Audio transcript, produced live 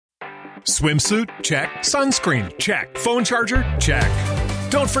Swimsuit? Check. Sunscreen? Check. Phone charger? Check.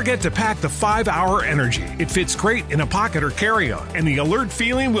 Don't forget to pack the 5-Hour Energy. It fits great in a pocket or carry-on, and the alert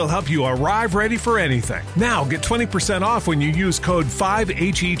feeling will help you arrive ready for anything. Now get 20% off when you use code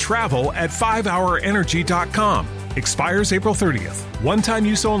 5HETRAVEL at 5hourenergy.com. Expires April 30th. One-time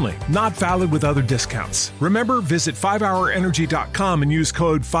use only. Not valid with other discounts. Remember, visit 5hourenergy.com and use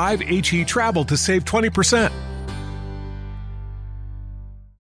code 5HETRAVEL to save 20%.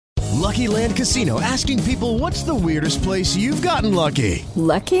 Lucky Land Casino, asking people, what's the weirdest place you've gotten lucky?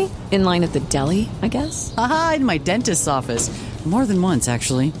 Lucky? In line at the deli, I guess? Aha, in my dentist's office. More than once,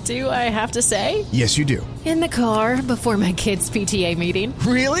 actually. Do I have to say? Yes, you do. In the car before my kids' PTA meeting.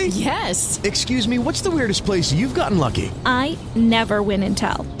 Really? Yes. Excuse me, what's the weirdest place you've gotten lucky? I never win and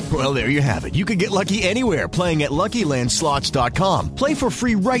tell. Well, there you have it. You can get lucky anywhere, playing at LuckyLandSlots.com. Play for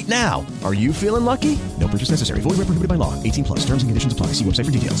free right now. Are you feeling lucky? No purchase necessary. Void where prohibited by law. 18 plus. Terms and conditions apply. See website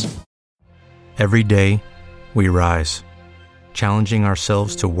for details. Every day, we rise, challenging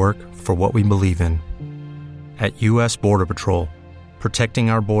ourselves to work for what we believe in. At U.S. Border Patrol, protecting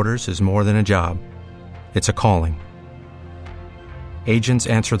our borders is more than a job. It's a calling. Agents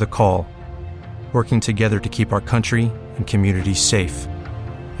answer the call, working together to keep our country and communities safe.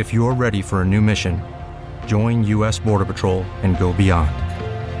 If you're ready for a new mission, join U.S. Border Patrol and go beyond.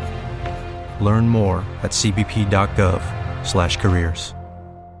 Learn more at cbp.gov/careers.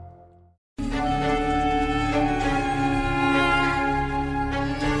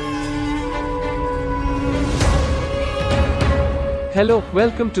 Hello,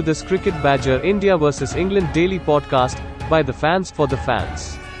 welcome to this Cricket Badger India vs England daily podcast by the fans for the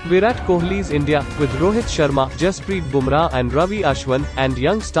fans. Virat Kohli's India with Rohit Sharma, Jasprit Bumrah and Ravi Ashwin and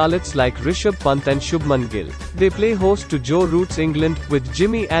young starlets like Rishabh Pant and Shubman Gill. They play host to Joe Root's England with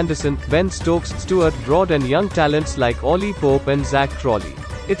Jimmy Anderson, Ben Stokes, Stuart Broad and young talents like Ollie Pope and Zach Crawley.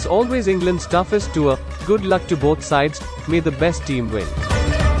 It's always England's toughest tour. Good luck to both sides. May the best team win.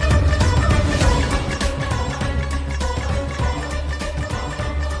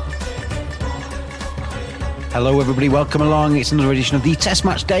 Hello everybody, welcome along. It's another edition of the Test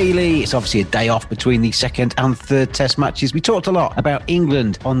Match Daily. It's obviously a day off between the second and third Test matches. We talked a lot about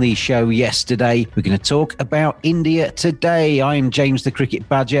England on the show yesterday. We're going to talk about India today. I'm James the Cricket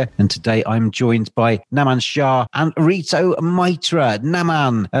Badger, and today I'm joined by Naman Shah and Rito Maitra.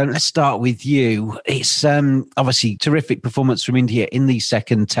 Naman, let's start with you. It's obviously terrific performance from India in the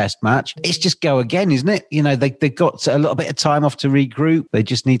second Test match. It's just go again, isn't it? You know, they've got a little bit of time off to regroup. They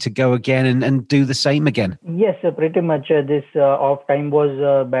just need to go again and do the same again. Yes, pretty much. This off time was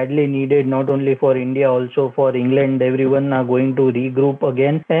badly needed, not only for India, also for England. Everyone are going to regroup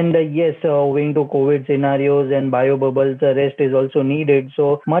again. And yes, owing to COVID scenarios and bio bubbles, rest is also needed.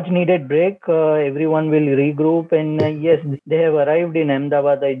 So much needed break. Everyone will regroup. And yes, they have arrived in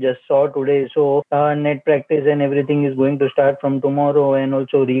Ahmedabad. I just saw today. So net practice and everything is going to start from tomorrow, and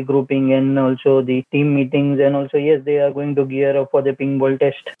also regrouping and also the team meetings. And also, yes, they are going to gear up for the pink ball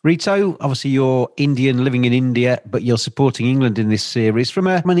test. Rito, obviously you're Indian living in India, but you're supporting England in this series. From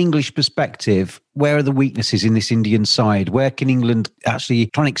an English perspective, where are the weaknesses in this Indian side? Where can England actually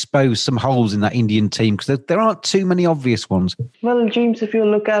try and expose some holes in that Indian team? Because there aren't too many obvious ones. Well, James, if you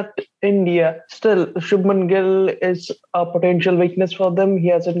look at India, still Shubman Gill is a potential weakness for them. He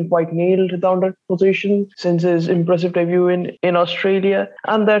hasn't quite nailed the 100 position since his impressive debut in Australia.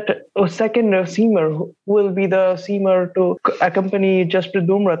 And that second seamer who will be the seamer to accompany Jasprit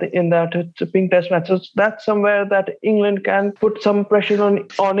Bumrah in that pink test match. So that's somewhere that England can put some pressure on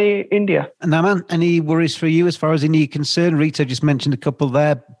India. Naman, any worries for you as far as India is concerned? Rita just mentioned a couple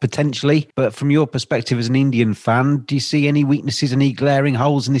there, potentially. But from your perspective as an Indian fan, do you see any weaknesses, any glaring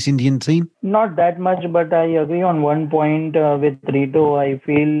holes in this Indian team? Not that much, but I agree on one point with Rito. I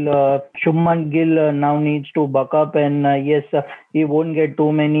feel Shubman Gill now needs to buck up, and yes, he won't get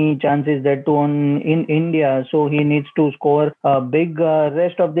too many chances that too in India, so he needs to score big.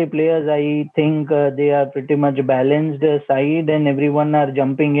 Rest of the players, I think they are pretty much balanced side, and everyone are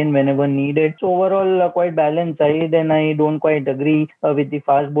jumping in whenever needed. So overall, quite balanced side, and I don't quite agree with the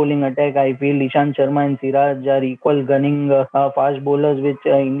fast bowling attack. I feel Ishant Sharma and Siraj are equal gunning fast bowlers, which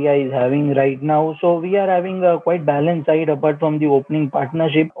India is having right now. So we are having a quite balanced side apart from the opening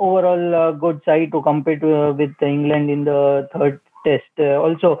partnership. Overall, good side to compete with England in the third test.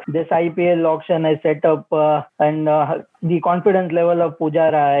 Also, this IPL auction is set up and the confidence level of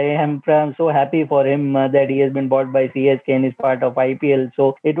Pujara, I am so happy for him that he has been bought by CSK and is part of IPL.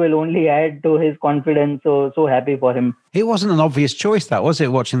 So it will only add to his confidence. So happy for him. It wasn't an obvious choice, that, was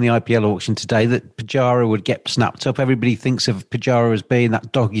it, watching the IPL auction today, that Pujara would get snapped up? Everybody thinks of Pujara as being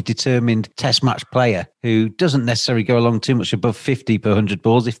that dogged, determined test match player who doesn't necessarily go along too much above 50 per 100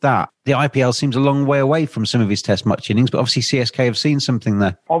 balls, if that. The IPL seems a long way away from some of his test match innings, but obviously CSK have seen something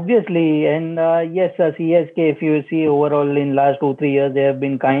there. Obviously, and yes, CSK, if you see overall in last 2-3 years, they have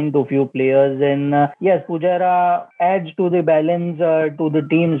been kind to few players. And yes, Pujara adds to the balance to the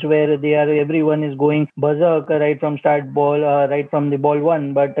teams where everyone is going berserk right from start ball, right from the ball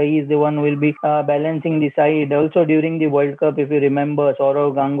one, but he is the one who will be balancing the side. Also during the World Cup, if you remember,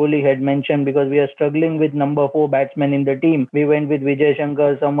 Saurav Ganguly had mentioned, because we are struggling with number 4 batsmen in the team, we went with Vijay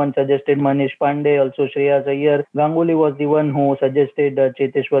Shankar, someone suggested Manish Pandey, also Shreyas Iyer. Ganguly was the one who suggested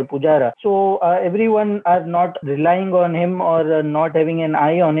Cheteshwar Pujara. So everyone are not relying on him or not having an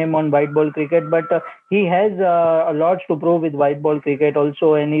eye on him on white ball cricket, but he has a lot to prove with white ball cricket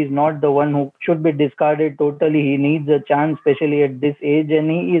also, and he's not the one who should be discarded totally. He needs a chance, especially at this age, and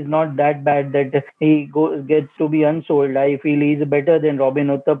he is not that bad that he gets to be unsold. I feel he's better than Robin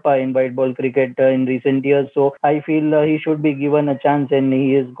Uthappa in white ball cricket in recent years, so I feel he should be given a chance, and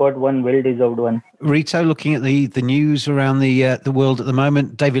he has got one well-deserved one. Rito, looking at the news around the world at the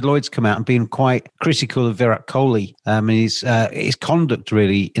moment, David Lloyd's come out and been quite critical of Virat Kohli and his conduct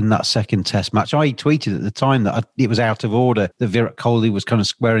really in that second test match. I tweeted at the time that it was out of order, that Virat Kohli was kind of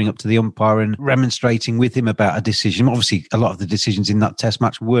squaring up to the umpire and remonstrating with him about a decision. Obviously, a lot of the decisions in that test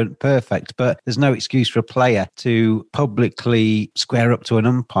match weren't perfect, but there's no excuse for a player to publicly square up to an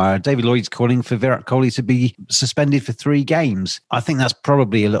umpire. David Lloyd's calling for Virat Kohli to be suspended for 3 games. I think that's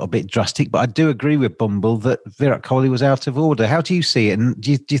probably a little bit drastic, but I do agree with Bumble that Virat Kohli was out of order. How do you see it? And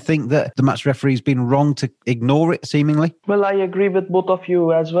do you think that the match referee's been wrong to ignore it, seemingly? Well, I agree with both of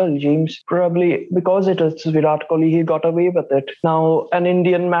you as well, James. Probably because it is Virat Kohli, he got away with it. Now, an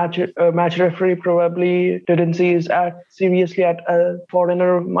Indian match referee probably didn't see as seriously as a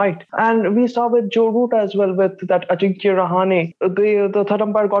foreigner might. And we saw with Joe Root as well, with that Ajinkya Rahane. The third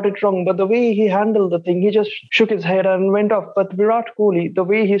umpire got it wrong, but the way he handled the thing, he just shook his head and went off. But Virat Kohli, the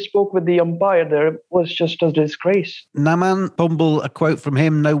way he spoke with the umpire there was just a disgrace. Naman, Bumble, a quote from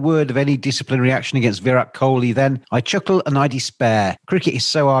him: "No word of any disciplinary action against Virat Kohli. Then I chuckle and I despair. Cricket is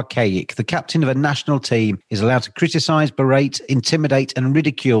so archaic. The captain of a national team is allowed to criticise, berate, intimidate and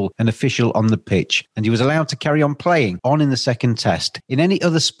ridicule an official on the pitch. And he was allowed to carry on playing on in the second test. In any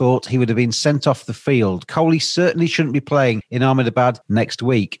other sport, he would have been sent off the field. Kohli certainly shouldn't be playing in Ahmedabad next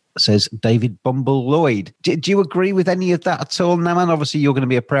week," says David Bumble Lloyd. Do you agree with any of that at all, Naman? Obviously, you're going to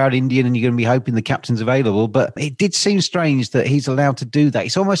be a proud Indian and you're going to be hoping the captain's available, but it did seem strange that he's allowed to do that.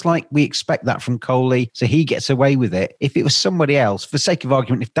 It's almost like we expect that from Kohli, so he gets away with it. If it was somebody else, for sake of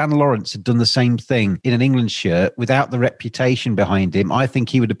argument, if Dan Lawrence had done the same thing in an England shirt without the reputation behind him, I think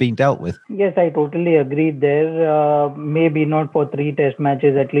he would have been dealt with. Yes, I totally agree there. Maybe not for 3 test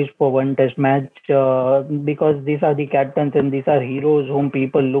matches, at least for 1 test match, because these are the captains and these are heroes whom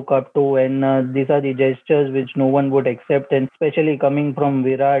people look up to, and these are the gestures which no one would accept, and especially coming from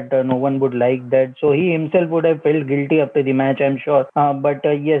Virat, no one would like that. So he himself would have felt guilty after the match, I'm sure. But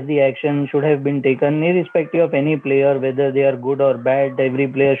yes, the action should have been taken irrespective of any player, whether they are good or bad. Every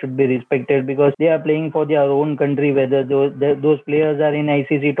player should be respected because they are playing for their own country, whether those players are in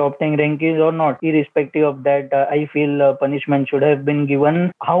ICC top 10 rankings or not. Irrespective of that, I feel punishment should have been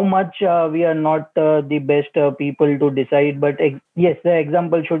given. How much, we are not the best people to decide, but yes, the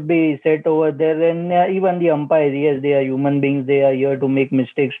example should be set over there. And even the umpires, yes, they are human beings, they are here to make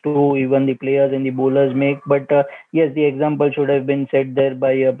mistakes too, even the players and the bowlers make, but yes, the example should have been set there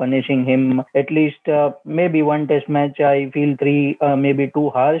by punishing him at least maybe 1 test match. I feel 3 maybe too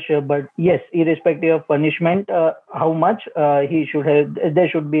harsh, but yes, irrespective of punishment, how much he should have, there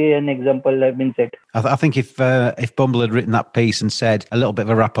should be an example have been set. I think if Bumble had written that piece and said a little bit of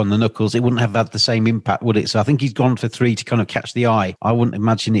a rap on the knuckles, it wouldn't have had the same impact, would it? So I think he's gone for 3 to kind of catch the eye. I wouldn't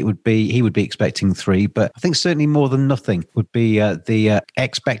imagine he would be expecting 3, but I think certainly more than nothing would be the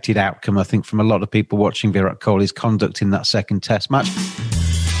expected outcome, I think, from a lot of people watching Virat Kohli's conduct in that second test match.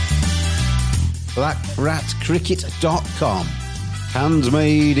 BlackRatCricket.com.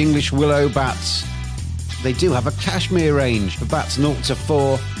 Handmade English willow bats. They do have a cashmere range of bats 0 to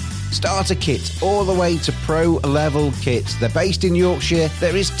 4. Starter kit all the way to pro level kits. They're based in Yorkshire.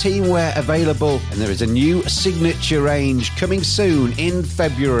 There is teamwear available, and there is a new signature range coming soon in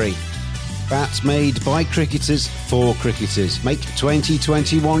February. Bats made by cricketers for cricketers. Make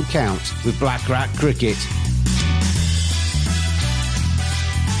 2021 count with Black Rat Cricket.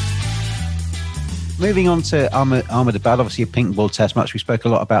 Moving on to Ahmedabad, obviously a pink ball test match. We spoke a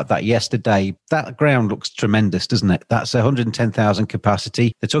lot about that yesterday. That ground looks tremendous, doesn't it? That's 110,000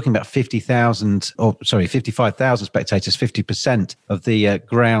 capacity. They're talking about 55,000 spectators, 50% of the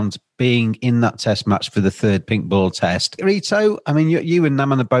ground being in that test match for the third pink ball test. Rito, I mean, you and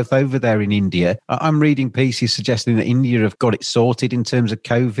Naman are both over there in India. I'm reading pieces suggesting that India have got it sorted in terms of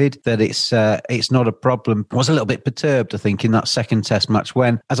COVID, that it's not a problem. I was a little bit perturbed, I think, in that second test match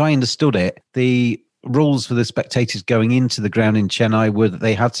when, as I understood it, the rules for the spectators going into the ground in Chennai were that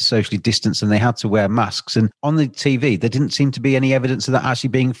they had to socially distance and they had to wear masks. And on the TV, there didn't seem to be any evidence of that actually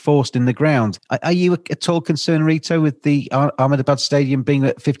being forced in the ground. Are you at all concerned, Rito, with the Ahmedabad Stadium being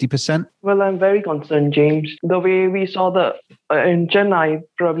at 50%? Well, I'm very concerned, James. The way we saw in Chennai,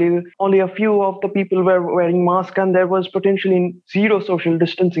 probably only a few of the people were wearing masks and there was potentially zero social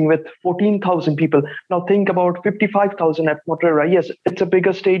distancing with 14,000 people. Now think about 55,000 at Motera. Yes, it's a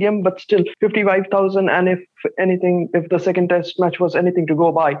bigger stadium, but still 55,000. And if the second test match was anything to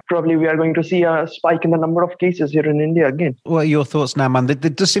go by, probably we are going to see a spike in the number of cases here in India again. What are your thoughts now, man? There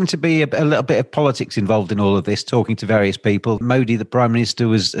does seem to be a little bit of politics involved in all of this, talking to various people. Modi, the Prime Minister,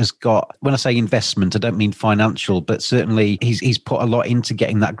 has got, when I say investment, I don't mean financial, but certainly he's put a lot into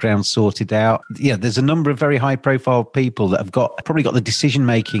getting that ground sorted out. Yeah, there's a number of very high-profile people that have probably got the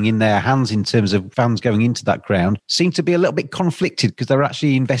decision-making in their hands in terms of fans going into that ground. Seem to be a little bit conflicted because they're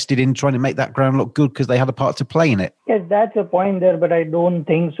actually invested in trying to make that ground look good because they had a part to play in it. Yes, that's a point there, but I don't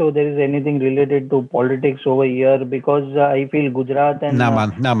think so there is anything related to politics over here because I feel Gujarat and... No,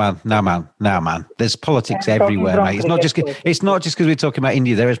 man. There's politics everywhere, mate. It's not just because we're talking about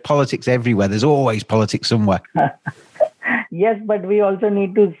India. There is politics everywhere. There's always politics somewhere. Yes, but we also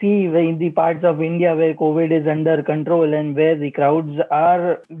need to see in the parts of India where COVID is under control and where the crowds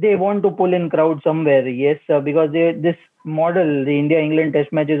are, they want to pull in crowds somewhere. Yes, because this model, the India-England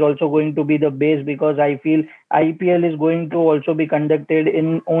test match, is also going to be the base because I feel IPL is going to also be conducted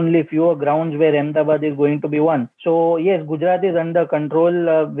in only fewer grounds where Ahmedabad is going to be one. So yes, Gujarat is under control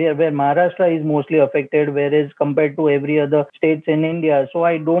where Maharashtra is mostly affected, whereas compared to every other states in India. So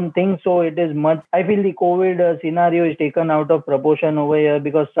I don't think so it is much. I feel the COVID scenario is taken out of proportion over here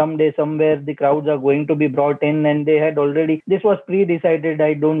because someday, somewhere the crowds are going to be brought in and they had already, this was pre-decided.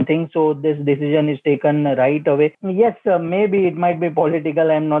 I don't think so this decision is taken right away. Yes, maybe it might be political.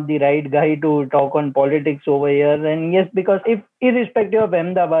 I'm not the right guy to talk on politics over here. And yes, because if irrespective of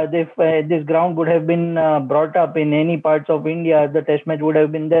Ahmedabad, if this ground would have been brought up in any parts of India, the test match would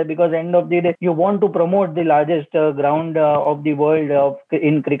have been there because end of the day, you want to promote the largest ground of the world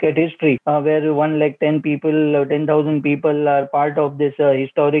in cricket history, where 110,000 people are part of this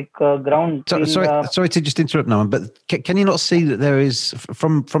historic ground. Sorry to just interrupt now, but can you not see that there is,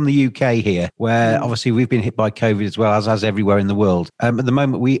 from the UK here, where obviously we've been hit by COVID as well, as everywhere in the world. At the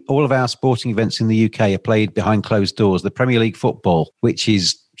moment, all of our sporting events in the UK are played behind closed doors. The Premier League football, which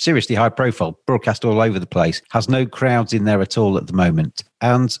is seriously high profile, broadcast all over the place, has no crowds in there at all at the moment.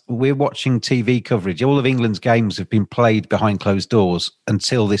 And we're watching TV coverage. All of England's games have been played behind closed doors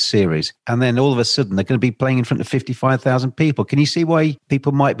until this series. And then all of a sudden, they're going to be playing in front of 55,000 people. Can you see why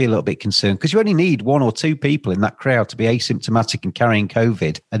people might be a little bit concerned? Because you only need one or two people in that crowd to be asymptomatic and carrying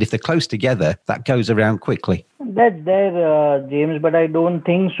COVID. And if they're close together, that goes around quickly. That's there, James, but I don't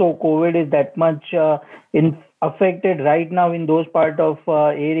think so. COVID is that much affected right now in those part of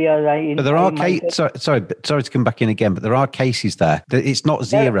areas. But there are cases. Sorry to come back in again, but there are cases there. It's not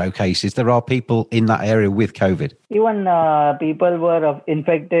zero cases. There are people in that area with COVID. Even people were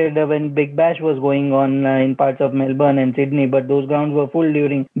infected when Big Bash was going on in parts of Melbourne and Sydney, but those grounds were full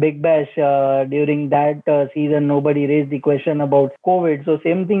during Big Bash. During that season, nobody raised the question about COVID. So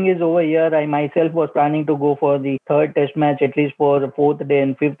same thing is over here. I myself was planning to go for the third test match, at least for the fourth day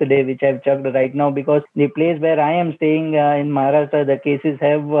and fifth day, which I've chucked right now because the place where I am staying in Maharashtra, the cases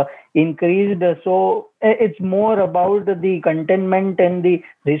have increased. So it's more about the containment and the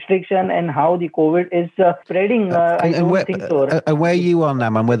restriction and how the COVID is spreading. I don't think so. And where you are now,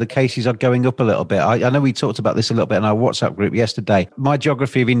 man, where the cases are going up a little bit. I know we talked about this a little bit in our WhatsApp group yesterday. My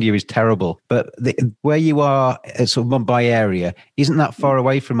geography of India is terrible, but where you are, sort of Mumbai area, isn't that far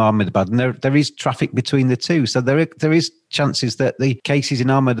away from Ahmedabad, and there is traffic between the two. So there is chances that the cases in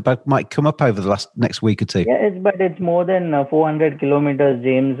Ahmedabad might come up over the next week or two. Yes, but it's more than 400 kilometers,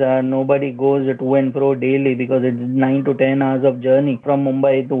 James. Nobody goes to and fro daily because it's 9 to 10 hours of journey from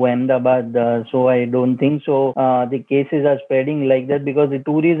Mumbai to Ahmedabad. So I don't think so. The cases are spreading like that because the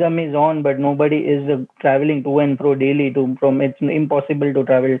tourism is on, but nobody is traveling to and fro daily. It's impossible to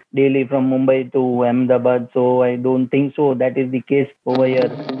travel daily from Mumbai to Ahmedabad. So I don't think so. That is the case over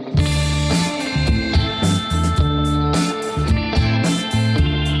here.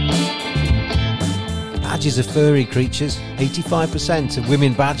 Badgers are furry creatures. 85% of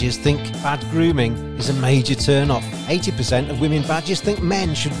women badgers think bad grooming is a major turn-off. 80% of women badgers think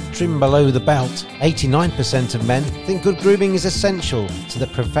men should trim below the belt. 89% of men think good grooming is essential to their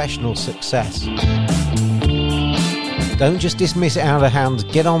professional success. Don't just dismiss it out of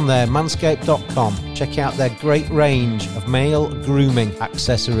hand. Get on there, manscaped.com. Check out their great range of male grooming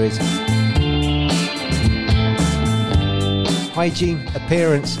accessories. Hygiene,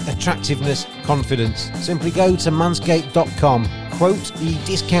 appearance, attractiveness, confidence. Simply go to manscaped.com, quote the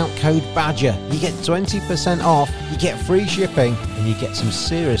discount code BADGER. You get 20% off, you get free shipping, and you get some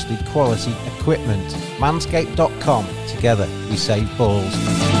seriously quality equipment. Manscaped.com. Together, we save balls.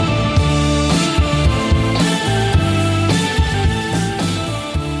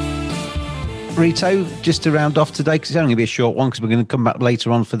 Rito, just to round off today, because it's only going to be a short one, because we're going to come back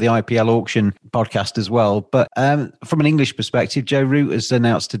later on for the IPL auction podcast as well. But from an English perspective, Joe Root has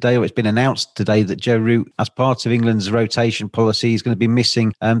announced today, or it's been announced today, that Joe Root, as part of England's rotation policy, is going to be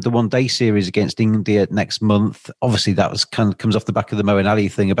missing the one-day series against India next month. Obviously, that was kind of comes off the back of the Moeen Ali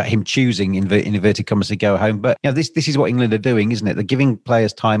thing about him choosing, in inverted commas, to go home. But this is what England are doing, isn't it? They're giving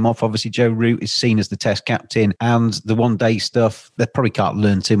players time off. Obviously, Joe Root is seen as the Test captain, and the one-day stuff, they probably can't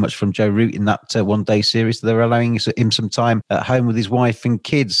learn too much from Joe Root in that one-day series. So they're allowing him some time at home with his wife and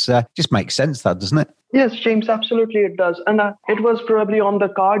kids. Just makes sense, that, doesn't it? Yes, James, absolutely it does. And it was probably on the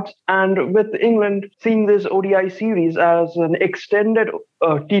cards. And with England seeing this ODI series as an extended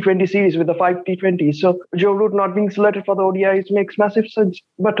T20 series with the 5 T20s, so Joe Root not being selected for the ODIs makes massive sense.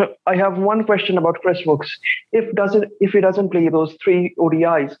 But I have one question about Chris Woakes. If he doesn't play those 3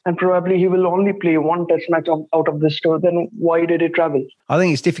 ODIs, and probably he will only play one Test match out of this tour, then why did he travel? I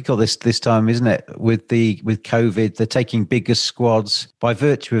think it's difficult this time, isn't it? With COVID, they're taking bigger squads. By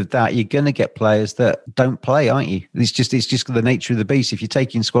virtue of that, you're going to get players that don't play, aren't you? It's just the nature of the beast. If you're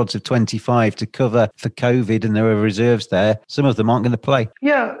taking squads of 25 to cover for COVID and there are reserves there, some of them aren't going to play.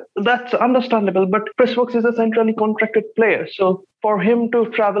 Yeah, that's understandable. But Chris Woakes is a centrally contracted player, so for him to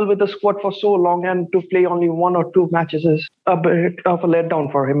travel with the squad for so long and to play only 1 or 2 matches is a bit of a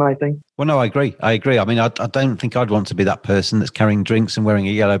letdown for him, I think. Well, no, I agree. I mean, I don't think I'd want to be that person that's carrying drinks and wearing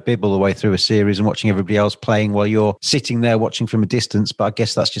a yellow bib all the way through a series and watching everybody else playing while you're sitting there watching from a distance. But I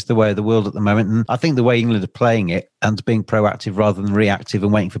guess that's just the way of the world at the moment. And I think the way England are playing it and being proactive rather than reactive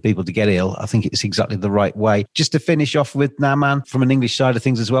and waiting for people to get ill, I think it's exactly the right way. Just to finish off with Naman, from an English side of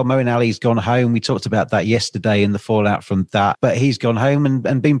things as well, Moeen Ali's gone home. We talked about that yesterday and the fallout from that. But he's gone home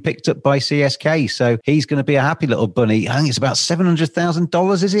and been picked up by CSK. So he's going to be a happy little bunny. I think it's about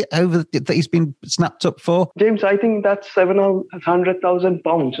 $700,000, is it, over that he's been snapped up for? James, I think that's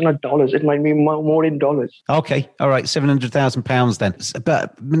 £700,000, not dollars. It might be more in dollars. Okay, all right, £700,000 then.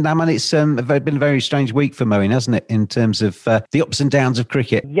 But Naman, it's been a very strange week for Moeen, hasn't it, in terms of the ups and downs of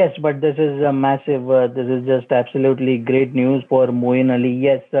cricket? Yes, but this is a massive. This is just absolutely great news for Moeen Ali.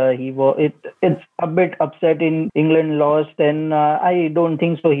 Yes, it's a bit upsetting. England lost, and I don't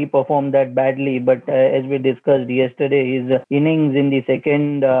think so he performed that badly. But as we discussed yesterday, his innings in the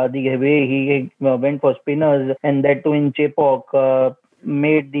second, the way he went for spinners, and that too in Chepauk,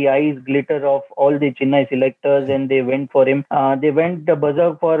 made the eyes glitter of all the Chennai selectors, and they went for him. They went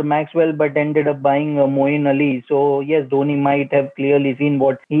berserk for Maxwell, but ended up buying Moeen Ali. So yes, Dhoni might have clearly seen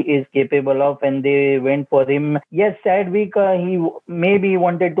what he is capable of, and they went for him. Yes, sad week. He maybe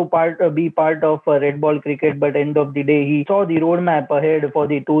wanted to be part of red ball cricket, but end of the day, he saw the roadmap ahead for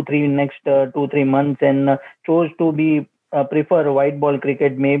the next 2-3 months, and chose to be prefer white ball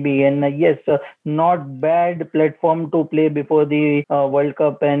cricket maybe. And yes, not bad platform to play before the World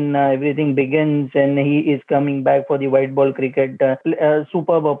Cup and everything begins, and he is coming back for the white ball cricket.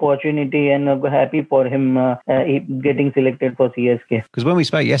 Superb opportunity, and happy for him getting selected for CSK. Because when we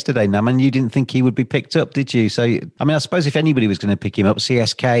spoke yesterday, Naman, you didn't think he would be picked up, did you? So, I mean, I suppose if anybody was going to pick him up,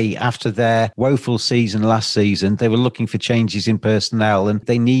 CSK, after their woeful season last season, they were looking for changes in personnel, and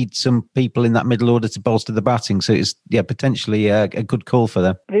they need some people in that middle order to bolster the batting. So it's, potentially a good call for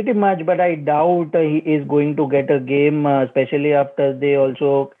them. Pretty much, but I doubt he is going to get a game, especially after they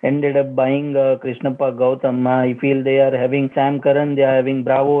also ended up buying Krishnappa Gautam. I feel they are having Sam Curran, they are having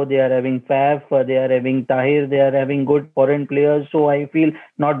Bravo, they are having Faf, they are having Tahir, they are having good foreign players. So I feel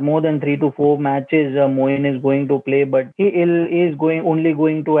not more than 3 to 4 matches Moeen is going to play, but he is only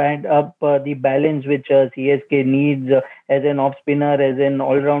going to add up the balance which CSK needs as an off spinner, as an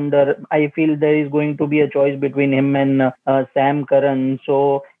all rounder. I feel there is going to be a choice between him and Sam Curran.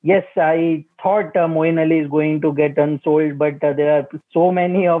 So yes, I thought Moeen Ali is going to get unsold, but there are so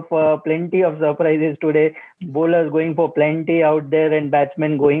many of plenty of surprises today. Bowlers going for plenty out there and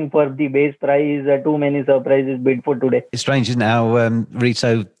batsmen going for the base price. Too many surprises bid for today. It's strange, isn't it, how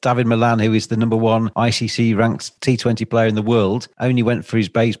Rito, David Malan, who is the number one ICC ranked T20 player in the world, only went for his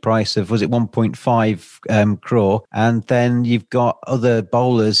base price of, was it 1.5 crore? And then you've got other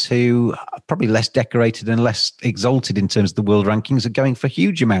bowlers who are probably less decorated and less exalted in terms of the world rankings, are going for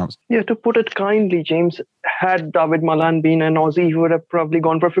huge amounts. Yeah, to put it kindly, James, had David Malan been an Aussie, he would have probably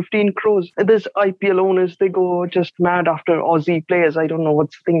gone for 15 crores. There's IPL owners, they go just mad after Aussie players. I don't know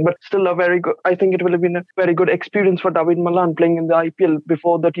what's the thing, but still a very good, I think it will have been a very good experience for David Malan playing in the IPL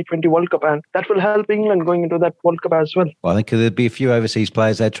before the T20 World Cup, and that will help England going into that World Cup as well. Well, I think there'll be a few overseas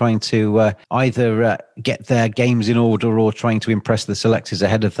players there trying to either get their games in order or trying to impress the selectors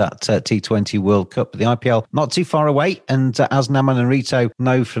ahead of that T20 World Cup. But the IPL not too far away, and as Naman and Rito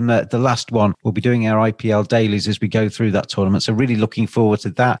know from the last one, we'll be doing our IPL dailies as we go through that tournament. So really looking forward to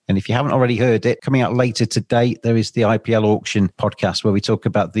that. And if you haven't already heard it, coming out later today, there is the IPL auction podcast where we talk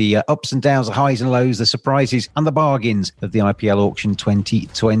about the ups and downs, the highs and lows, the surprises and the bargains of the IPL auction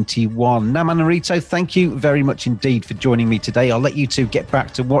 2021. Naman and Rito, thank you very much indeed for joining me today. I'll let you two get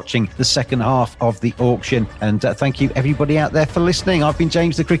back to watching the second half of the auction. And thank you everybody out there for listening. I've been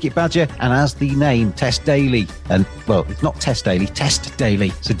James the Cricket Badger, and as the name Test Daily, and well, it's not Test Daily, Test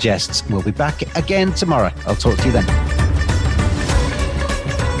Daily suggests, we'll be back again tomorrow. I'll talk to you then.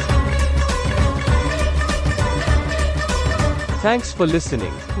 Thanks for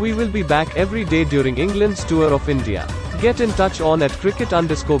listening. We will be back every day during England's tour of India. Get in touch on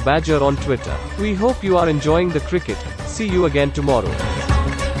 @cricket_badger on Twitter. We hope you are enjoying the cricket. See you again tomorrow.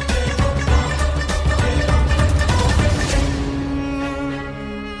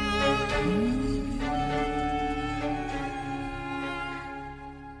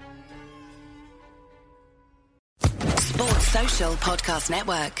 Sports Social Podcast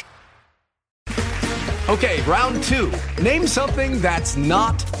Network. Okay, round two. Name something that's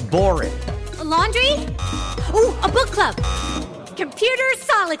not boring. A laundry? Ooh, a book club. Computer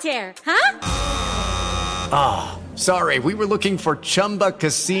solitaire, huh? Ah, oh, sorry, we were looking for Chumba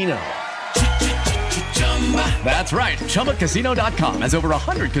Casino. That's right, ChumbaCasino.com has over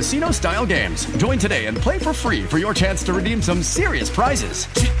 100 casino-style games. Join today and play for free for your chance to redeem some serious prizes.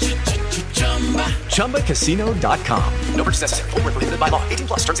 ChumbaCasino.com. No purchase necessary. Void where prohibited by law.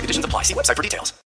 18+ terms and conditions apply. See website for details.